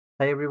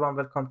Hi everyone,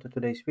 welcome to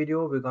today's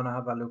video. We're gonna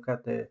have a look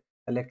at the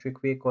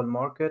electric vehicle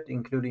market,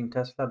 including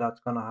Tesla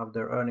that's gonna have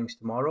their earnings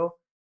tomorrow,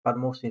 but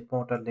most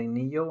importantly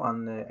Nio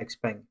and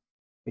Xpeng.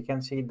 We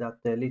can see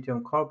that the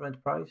lithium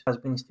carbonate price has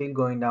been still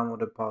going down over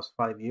the past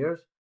 5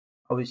 years.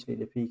 Obviously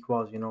the peak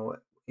was,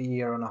 a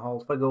year and a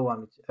half ago,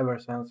 and it's ever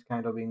since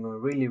kind of been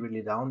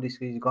really down. This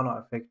is gonna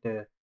affect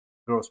the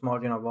gross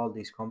margin of all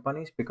these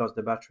companies because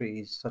the battery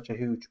is such a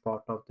huge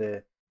part of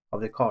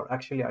the car.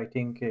 Actually, I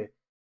think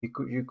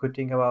you could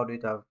think about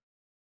it as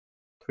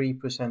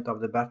 3% of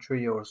the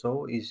battery or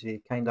so is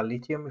kind of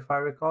lithium, if I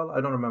recall.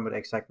 I don't remember the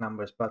exact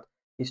numbers, but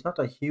it's not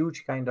a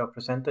huge kind of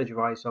percentage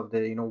wise of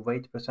the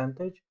weight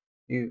percentage.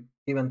 You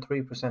even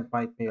 3%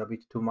 might be a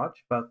bit too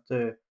much, but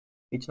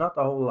it's not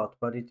a whole lot.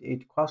 But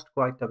it costs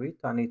quite a bit,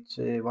 and it's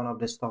one of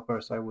the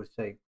stoppers, I would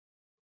say.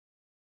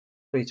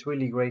 So it's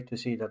really great to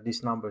see that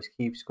these numbers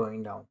keeps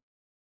going down.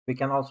 We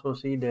can also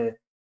see the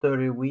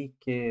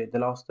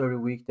last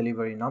 30-week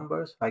delivery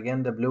numbers.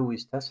 Again, the blue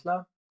is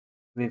Tesla.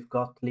 We've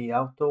got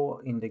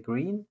LiAuto in the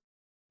green,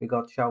 we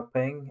got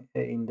Xpeng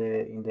in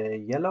the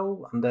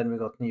yellow, and then we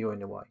got Nio in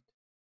the white.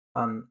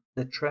 And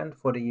the trend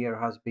for the year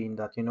has been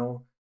that,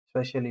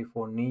 especially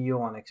for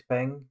Nio and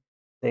Xpeng,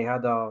 they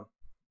had a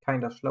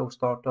kind of slow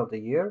start of the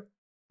year.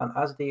 And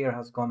as the year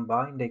has gone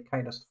by, they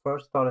kind of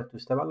first started to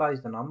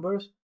stabilize the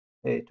numbers.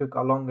 It took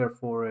a longer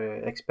for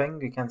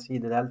Xpeng. You can see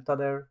the delta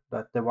there,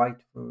 that the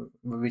white,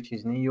 which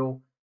is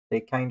Nio,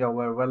 they kind of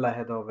were well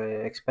ahead of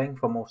Xpeng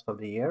for most of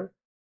the year,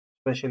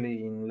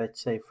 especially in, let's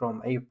say,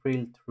 from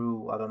April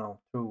through, I don't know,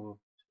 through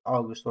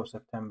August or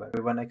September.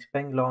 When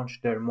Xpeng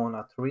launched their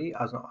Mona 3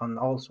 and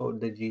also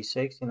the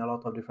G6 in a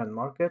lot of different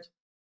markets,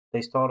 they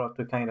started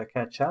to kind of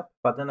catch up.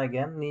 But then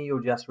again, Nio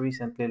just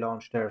recently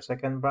launched their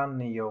second brand,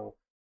 Nio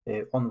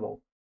Onvo.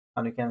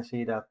 And you can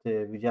see that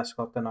we just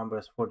got the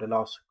numbers for the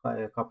last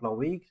couple of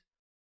weeks.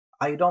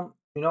 I'm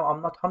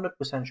not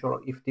 100%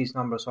 sure if these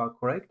numbers are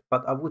correct,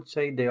 but I would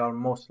say they are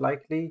most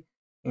likely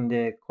in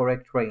the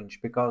correct range,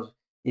 because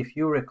if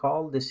you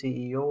recall, the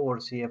CEO or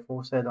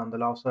CFO said on the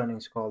last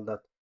earnings call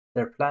that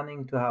they're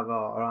planning to have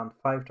around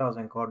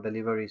 5,000 car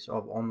deliveries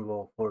of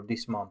Onvo for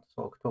this month,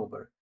 so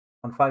October.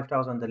 And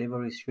 5,000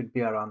 deliveries should be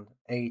around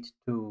 8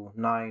 to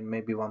 9,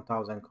 maybe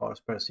 1,000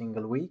 cars per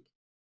single week.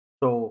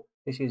 So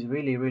this is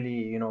really,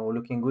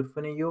 looking good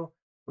for Nio.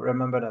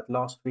 Remember that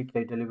last week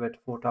they delivered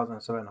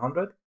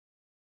 4,700.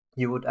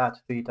 You would add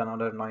to it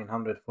another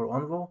 900 for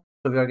Onvo.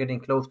 So we are getting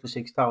close to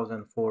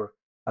 6,000 for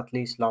at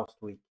least last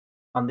week.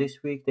 And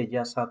this week they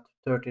just had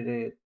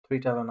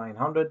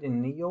 3,900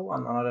 in Nio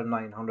and another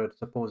 900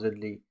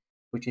 supposedly,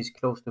 which is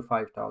close to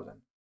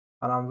 5,000.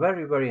 And I'm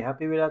very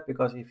happy with that,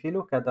 because if you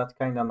look at that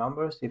kind of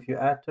numbers, if you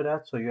add to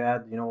that, so you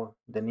add,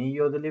 the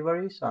Nio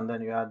deliveries, and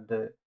then you add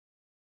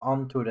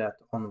onto that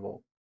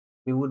Onvo,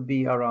 we would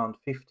be around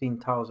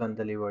 15,000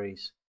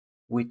 deliveries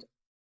with,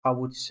 I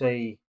would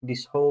say,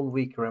 this whole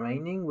week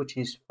remaining, which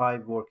is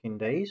 5 working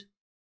days.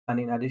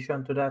 And in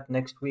addition to that,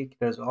 next week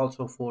there's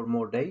also 4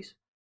 more days.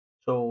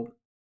 So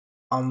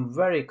I'm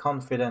very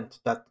confident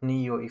that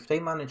Nio, if they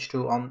manage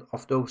to,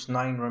 of those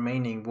 9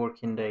 remaining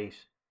working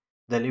days,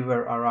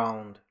 deliver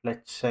around,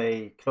 let's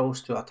say,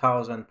 close to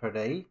 1,000 per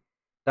day,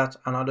 that's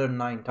another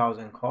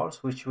 9,000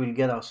 cars, which will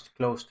get us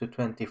close to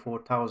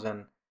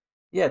 24,000.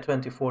 Yeah,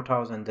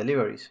 24,000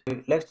 deliveries.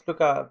 Let's look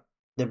at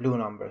the blue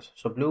numbers.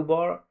 So blue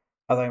bar,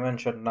 as I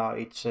mentioned now,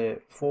 it's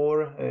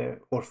 4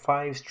 or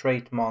 5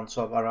 straight months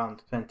of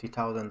around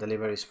 20,000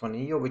 deliveries for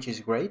Nio, which is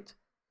great.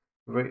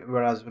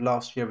 Whereas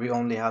last year we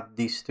only had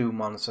these 2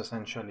 months,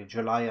 essentially,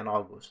 July and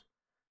August.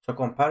 So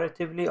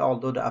comparatively,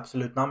 although the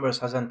absolute numbers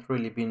hasn't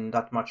really been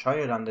that much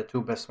higher than the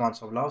 2 best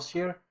months of last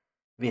year,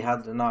 we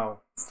had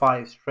now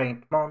 5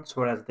 straight months,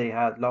 whereas they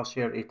had last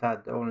year it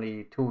had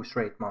only 2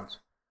 straight months.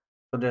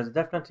 So there's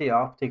definitely an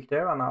uptick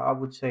there, and I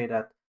would say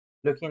that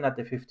looking at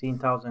the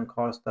 15,000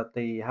 cars that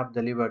they have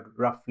delivered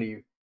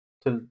roughly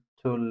till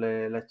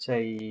let's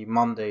say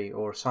Monday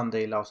or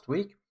Sunday last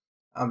week,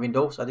 and with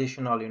those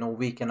additional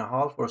week and a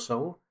half or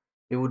so,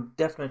 it would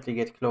definitely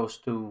get close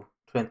to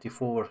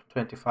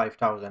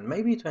 25,000,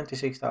 maybe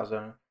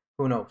 26,000,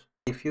 who knows.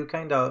 If you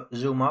kind of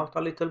zoom out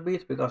a little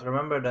bit, because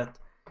remember that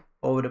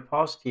over the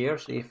past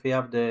years, if we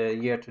have the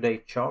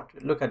year-to-date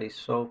chart, look at this.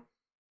 So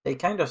they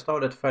kind of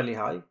started fairly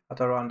high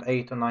at around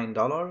 $8 or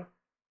 $9,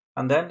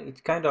 and then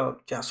it kind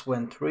of just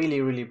went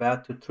really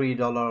bad to $3,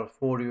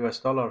 $4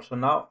 US. So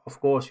now, of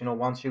course,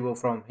 once you go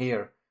from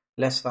here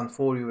less than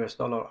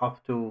 $4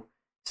 up to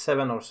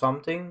 7 or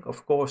something,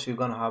 of course you're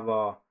gonna have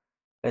a,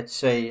 let's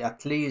say,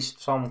 at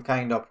least some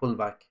kind of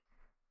pullback.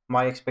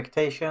 My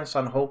expectations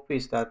and hope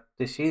is that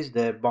this is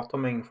the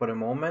bottoming for the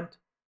moment.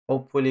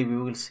 Hopefully we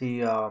will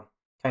see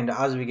kind of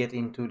as we get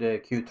into the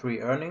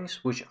Q3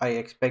 earnings, which I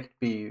expect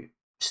be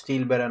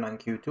still better than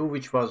Q2,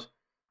 which was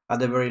at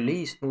the very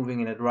least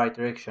moving in the right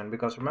direction.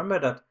 Because remember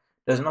that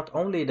there's not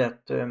only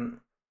that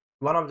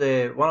one of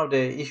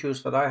the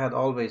issues that I had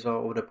always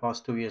over the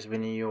past 2 years with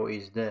Nio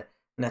is the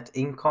net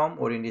income,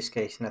 or in this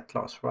case net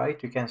loss,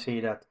 right? You can see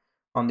that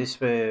on this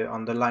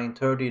on the line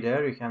 30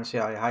 there, you can see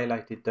I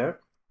highlighted there.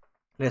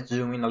 Let's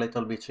zoom in a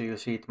little bit so you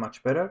see it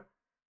much better.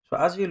 So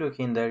as you look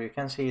in there, you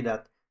can see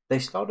that they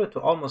started to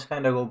almost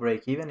kind of go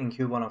break even in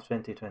Q1 of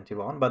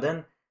 2021, but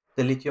then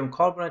the lithium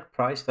carbonate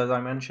price, as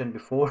I mentioned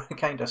before,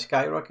 kind of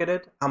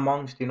skyrocketed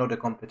amongst the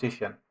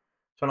competition.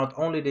 So not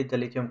only did the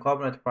lithium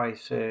carbonate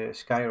price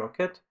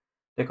skyrocket,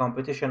 the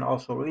competition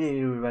also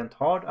really went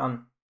hard, and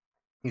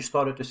you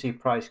started to see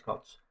price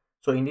cuts.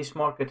 So in this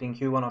market in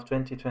Q1 of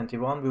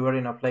 2021, we were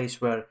in a place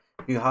where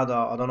you had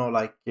I don't know,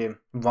 like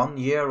 1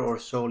 year or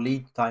so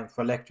lead time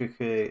for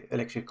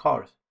electric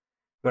cars.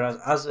 Whereas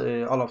as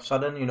all of a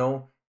sudden,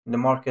 the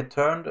market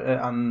turned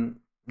and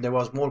there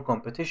was more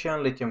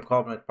competition, lithium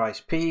carbonate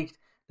price peaked,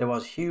 there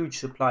was huge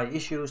supply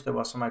issues, there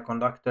was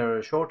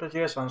semiconductor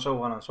shortages and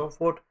so on and so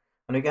forth.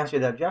 And you can see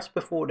that just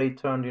before they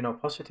turned,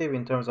 positive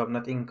in terms of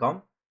net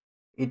income,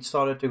 it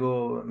started to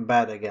go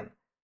bad again.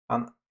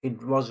 And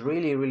it was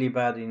really, really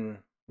bad in,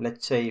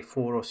 let's say,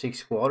 4 or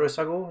 6 quarters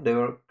ago. They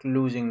were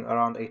losing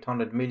around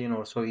 800 million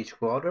or so each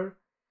quarter.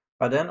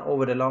 But then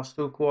over the last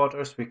 2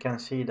 quarters, we can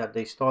see that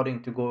they're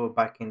starting to go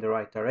back in the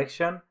right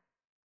direction,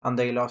 and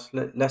they lost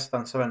less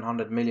than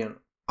 700 million.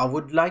 I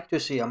would like to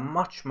see a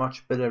much,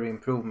 much better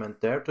improvement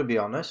there, to be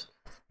honest.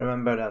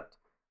 Remember that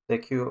the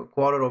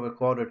quarter over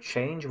quarter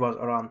change was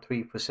around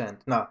 3%.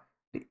 Now,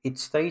 it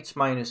states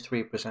minus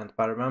 3%,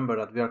 but remember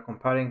that we are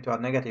comparing to a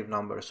negative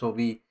number. So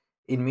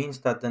it means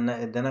that the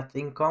net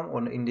income,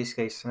 or in this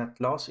case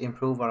net loss,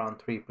 improve around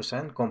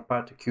 3%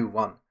 compared to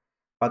Q1.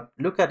 But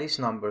look at this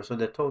number. So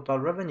the total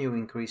revenue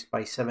increased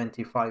by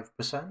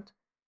 75%,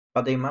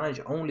 but they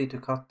managed only to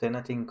cut the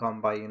net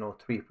income by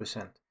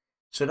 3%.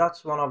 So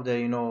that's one of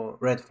the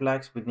red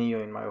flags with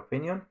Nio, in my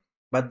opinion.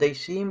 But they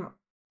seem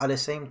at the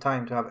same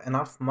time to have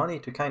enough money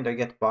to kind of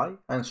get by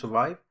and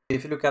survive.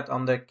 If you look at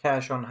on the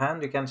cash on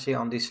hand, you can see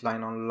on this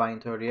line, on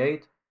line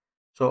 38.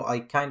 So I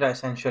kind of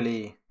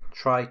essentially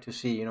try to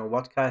see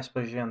what cash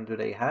position do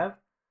they have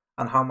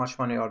and how much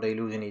money are they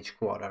losing each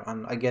quarter,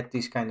 and I get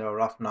these kind of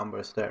rough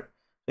numbers there.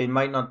 So it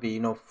might not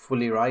be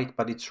fully right,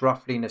 but it's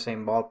roughly in the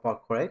same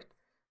ballpark, correct?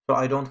 So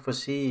I don't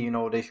foresee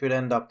they should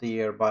end up the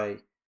year by,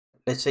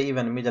 let's say,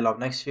 even the middle of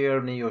next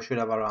year, Nio should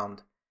have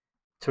around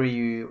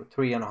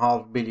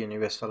 3.5 billion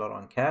US dollar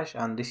on cash,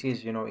 and this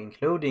is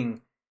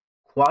including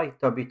quite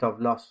a bit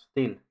of loss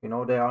still.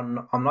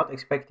 I'm not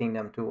expecting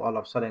them to all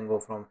of a sudden go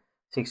from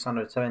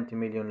 670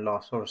 million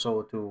loss or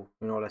so to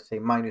let's say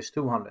minus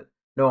 200.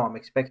 No, I'm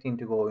expecting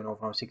to go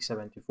from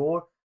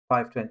 674,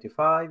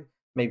 525,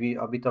 maybe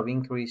a bit of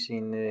increase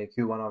in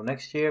Q1 of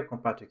next year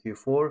compared to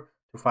Q4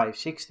 to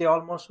 560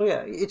 almost. So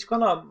yeah, it's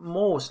gonna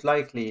most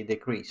likely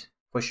decrease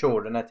for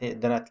sure, the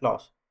net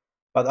loss,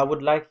 but I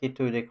would like it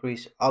to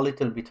decrease a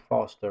little bit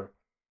faster.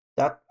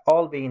 That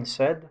all being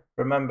said,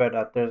 remember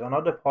that there's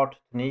another part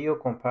to Neo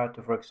compared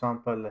to, for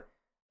example,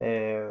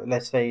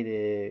 let's say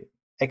the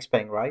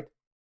Xpeng, right?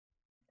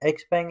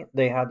 Xpeng,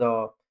 they had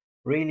a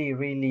really,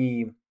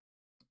 really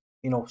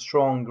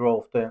strong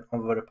growth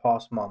over the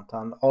past month,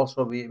 and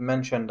also we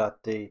mentioned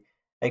that the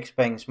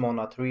Xpeng's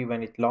Mona 3,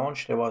 when it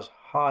launched, there was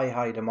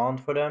high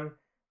demand for them,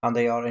 and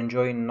they are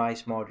enjoying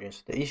nice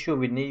margins. The issue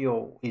with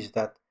Neo is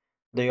that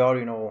they are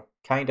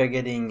kind of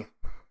getting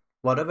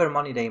whatever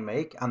money they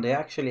make, and they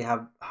actually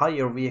have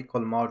higher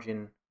vehicle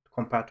margin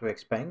compared to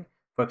Xpeng.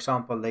 For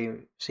example, they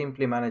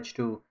simply manage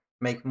to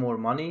make more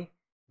money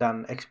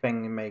than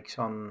Xpeng makes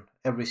on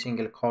every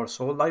single car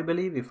sold, I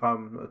believe, if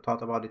I'm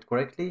thought about it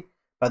correctly.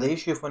 But the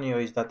issue for Neo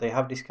is that they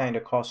have this kind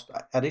of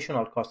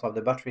additional cost of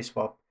the battery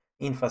swap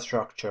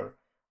infrastructure.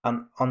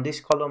 And on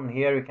this column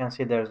here, you can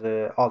see there's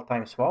the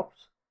all-time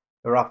swaps,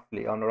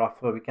 roughly. On the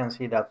rough, we can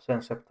see that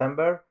since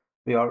September,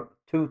 we are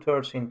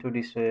 2/3 into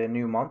this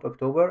new month,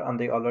 October, and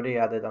they already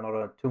added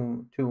another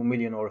 2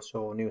 million or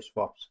so new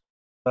swaps.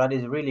 So that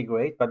is really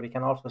great, but we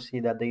can also see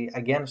that they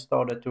again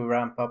started to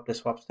ramp up the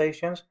swap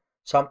stations,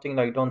 something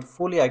I don't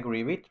fully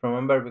agree with.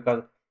 Remember,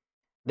 because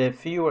the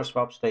fewer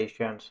swap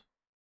stations,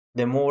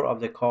 the more of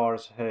the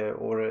cars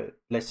or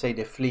let's say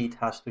the fleet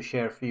has to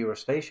share fewer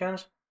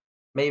stations.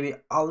 Maybe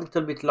a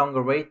little bit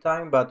longer wait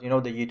time, but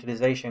the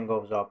utilization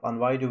goes up. And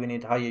why do we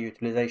need higher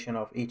utilization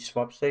of each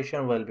swap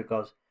station? Well,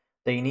 because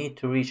they need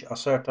to reach a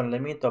certain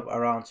limit of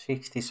around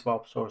 60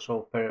 swaps or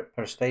so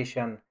per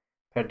station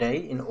per day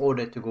in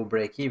order to go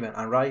break even.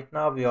 And right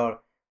now we are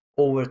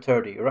over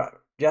 30,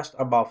 just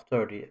above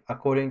 30.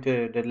 According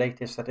to the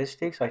latest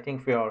statistics, I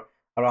think we are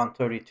around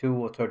 32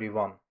 or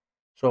 31.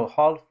 So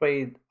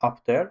halfway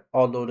up there,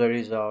 although there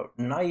is a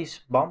nice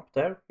bump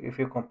there if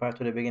you compare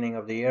to the beginning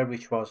of the year,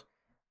 which was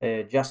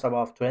just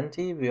above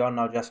 20. We are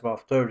now just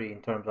above 30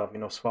 in terms of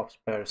swaps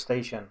per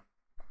station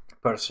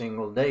per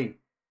single day,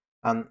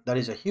 and that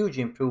is a huge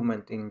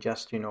improvement in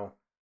just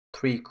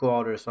 3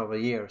 quarters of a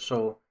year.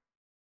 So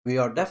we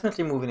are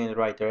definitely moving in the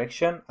right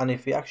direction. And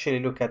if we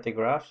actually look at the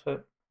graphs,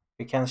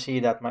 we can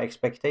see that my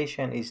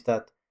expectation is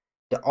that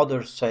the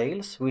other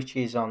sales, which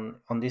is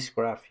on this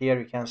graph here,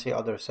 you can see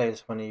other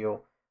sales for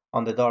Neo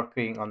on the dark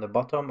green on the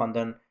bottom, and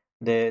then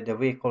the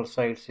vehicle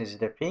sales is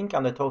the pink,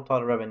 and the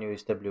total revenue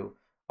is the blue.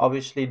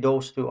 Obviously,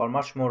 those two are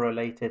much more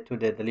related to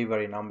the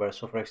delivery numbers.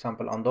 So, for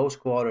example, on those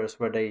quarters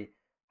where they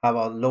have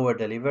a lower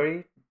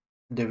delivery,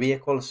 the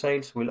vehicle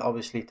sales will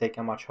obviously take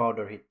a much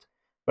harder hit.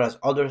 Whereas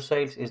other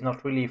sales is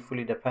not really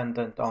fully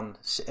dependent on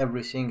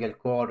every single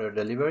quarter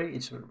delivery.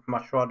 It's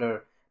much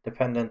rather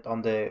dependent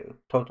on the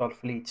total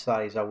fleet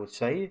size, I would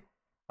say.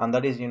 And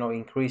that is,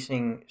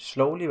 increasing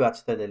slowly but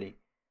steadily.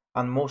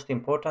 And most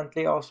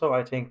importantly, also,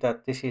 I think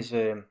that this is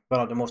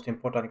one of the most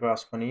important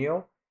graphs for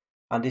Nio.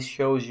 And this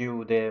shows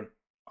you the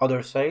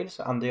other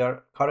sales, and they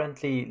are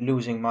currently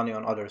losing money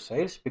on other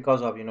sales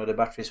because of, the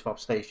battery swap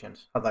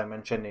stations, as I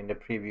mentioned in the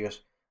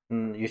previous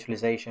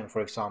utilization,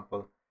 for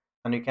example.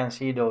 And you can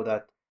see though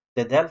that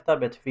the delta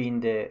between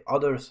the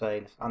other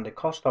sales and the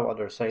cost of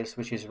other sales,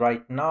 which is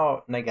right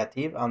now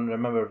negative, and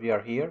remember we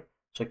are here,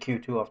 so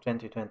Q2 of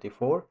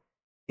 2024,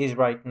 is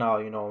right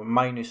now,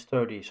 minus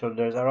 30. So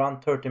there's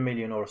around 30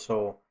 million or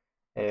so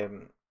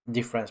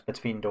difference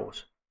between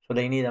those. So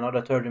they need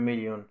another 30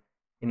 million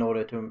in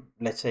order to,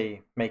 let's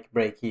say, make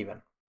break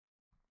even.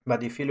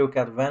 But if you look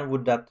at when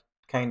would that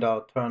kind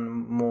of turn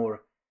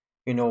more,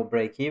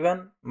 break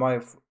even,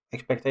 my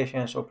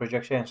expectations or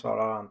projections are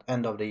around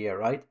end of the year,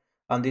 right?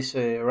 And this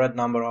red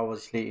number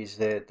obviously is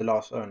the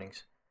last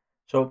earnings.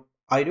 So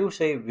I do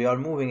say we are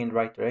moving in the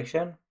right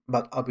direction,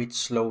 but a bit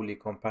slowly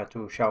compared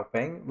to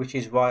Xpeng, which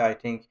is why I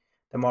think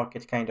the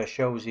market kind of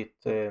shows it.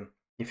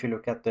 If you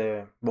look at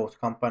the both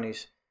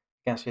companies,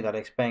 you can see that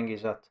Xpeng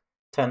is at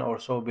 10 or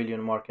so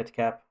billion market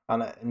cap,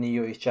 and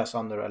Nio is just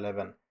under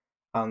 11.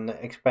 And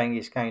Xpeng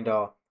is kind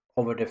of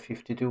over the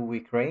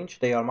 52-week range.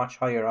 They are much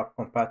higher up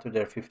compared to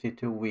their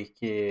 52-week,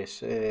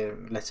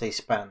 let's say,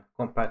 span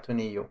compared to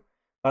Nio.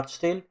 But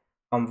still,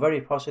 I'm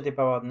very positive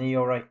about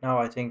Nio right now.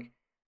 I think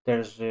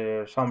there's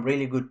some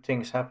really good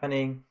things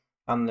happening,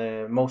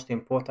 and most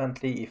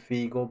importantly, if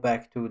we go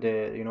back to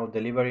the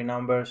delivery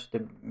numbers, the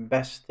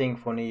best thing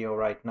for Nio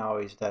right now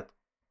is that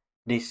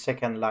this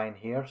second line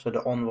here, so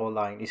the Onvo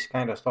line, is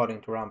kind of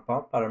starting to ramp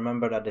up. I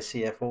remember that the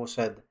CFO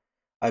said,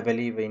 I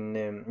believe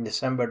in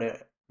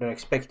December, they're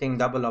expecting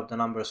double of the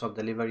numbers of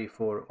delivery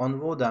for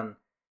Onvo than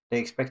they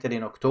expected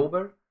in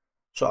October.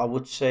 So I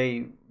would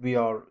say we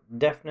are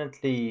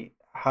definitely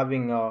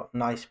having a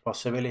nice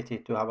possibility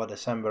to have a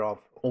December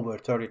of over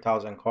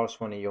 30,000 cars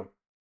for Neo.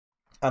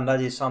 And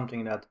that is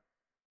something that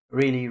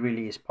really,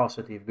 really is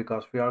positive,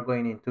 because we are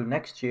going into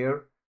next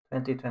year,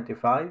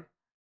 2025,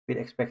 with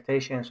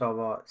expectations of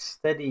a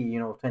steady,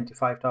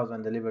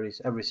 25,000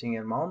 deliveries every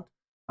single month,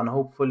 and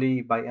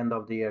hopefully by end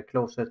of the year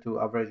closer to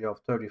average of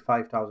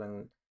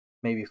 35,000,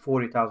 maybe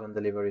 40,000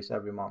 deliveries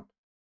every month.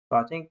 So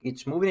I think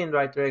it's moving in the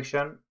right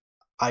direction.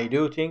 I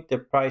do think the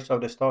price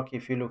of the stock,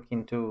 if you look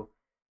into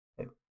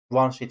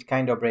once it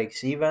kind of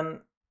breaks even,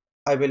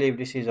 I believe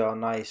this is a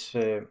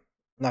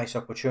nice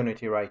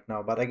opportunity right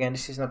now. But again,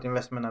 this is not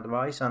investment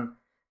advice, and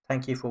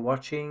thank you for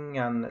watching,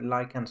 and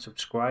like and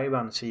subscribe,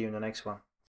 and see you in the next one.